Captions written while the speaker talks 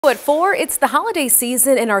At 4, it's the holiday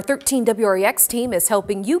season, and our 13 WREX team is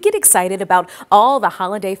helping you get excited about all the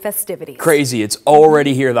holiday festivities. Crazy, it's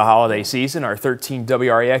already here, the holiday season. Our 13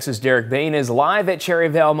 WREX's Derek Bayne is live at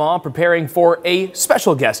CherryVale Mall preparing for a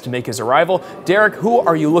special guest to make his arrival. Derek, who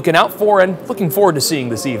are you looking out for and looking forward to seeing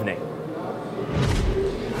this evening?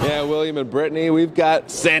 Yeah, William and Brittany, we've got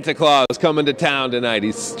Santa Claus coming to town tonight.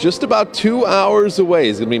 He's just about 2 hours away.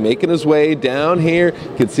 He's going to be making his way down here.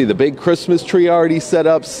 You can see the big Christmas tree already set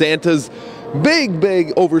up. Santa's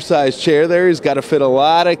big oversized chair there. He's got to fit a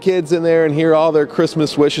lot of kids in there and hear all their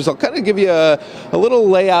Christmas wishes. I'll kind of give you a little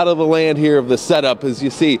layout of the land here of the setup. As you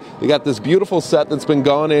see, we got this beautiful set that's been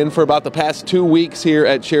going in for about the past 2 weeks here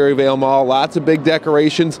at CherryVale Mall. Lots of big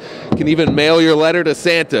decorations. You can even mail your letter to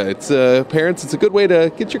Santa. It's parents, it's a good way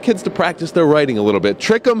to get your kids to practice their writing a little bit.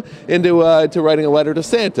 Trick them into writing a letter to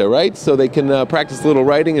Santa, right? So they can practice a little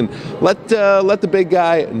writing and let the big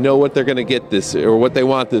guy know what they're going to get this or what they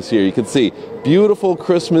want this year. You can see beautiful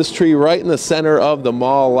Christmas tree right in the center of the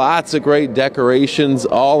mall. Lots of great decorations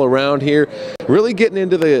all around here. Really getting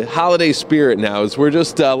into the holiday spirit now as we're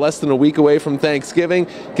just less than a week away from Thanksgiving.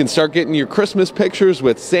 You can start getting your Christmas pictures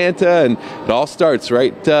with Santa, and it all starts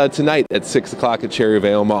right tonight at 6 o'clock at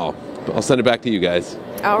CherryVale Mall. I'll send it back to you guys.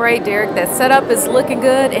 All right, Derek, that setup is looking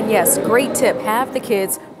good. And yes, great tip. Have the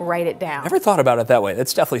kids write it down. Never thought about it that way.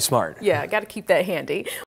 That's definitely smart. Yeah, got to keep that handy.